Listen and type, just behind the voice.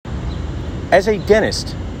As a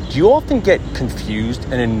dentist, do you often get confused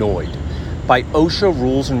and annoyed by OSHA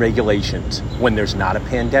rules and regulations when there's not a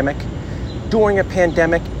pandemic? During a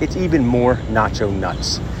pandemic, it's even more nacho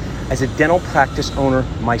nuts. As a dental practice owner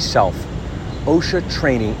myself, OSHA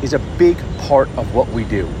training is a big part of what we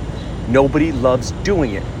do. Nobody loves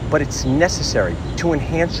doing it, but it's necessary to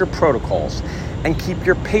enhance your protocols and keep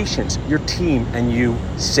your patients, your team, and you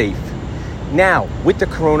safe. Now, with the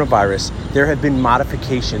coronavirus, there have been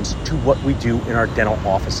modifications to what we do in our dental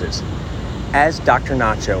offices. As Dr.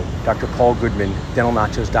 Nacho, Dr. Paul Goodman,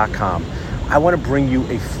 dentalnachos.com, I want to bring you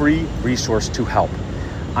a free resource to help.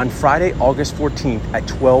 On Friday, August 14th at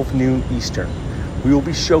 12 noon Eastern, we will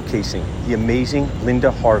be showcasing the amazing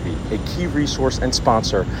Linda Harvey, a key resource and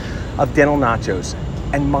sponsor of Dental Nachos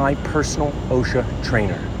and my personal OSHA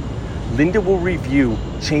trainer. Linda will review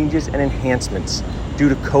changes and enhancements due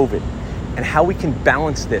to COVID and how we can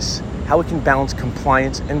balance this, how we can balance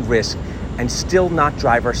compliance and risk and still not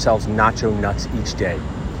drive ourselves nacho nuts each day.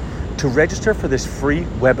 To register for this free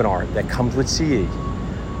webinar that comes with CE,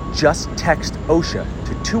 just text OSHA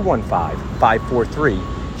to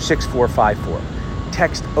 215-543-6454.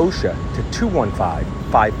 Text OSHA to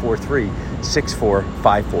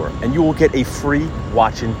 215-543-6454 and you will get a free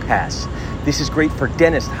watch-in pass. This is great for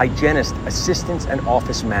dentists, hygienists, assistants, and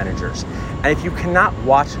office managers. And if you cannot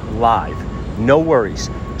watch live, no worries.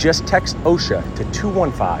 Just text OSHA to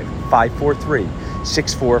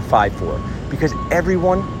 215-543-6454 because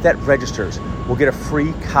everyone that registers will get a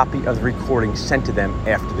free copy of the recording sent to them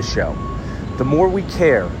after the show. The more we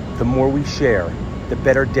care, the more we share, the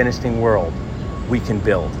better dentisting world we can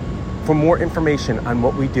build. For more information on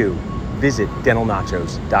what we do, visit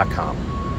dentalnachos.com.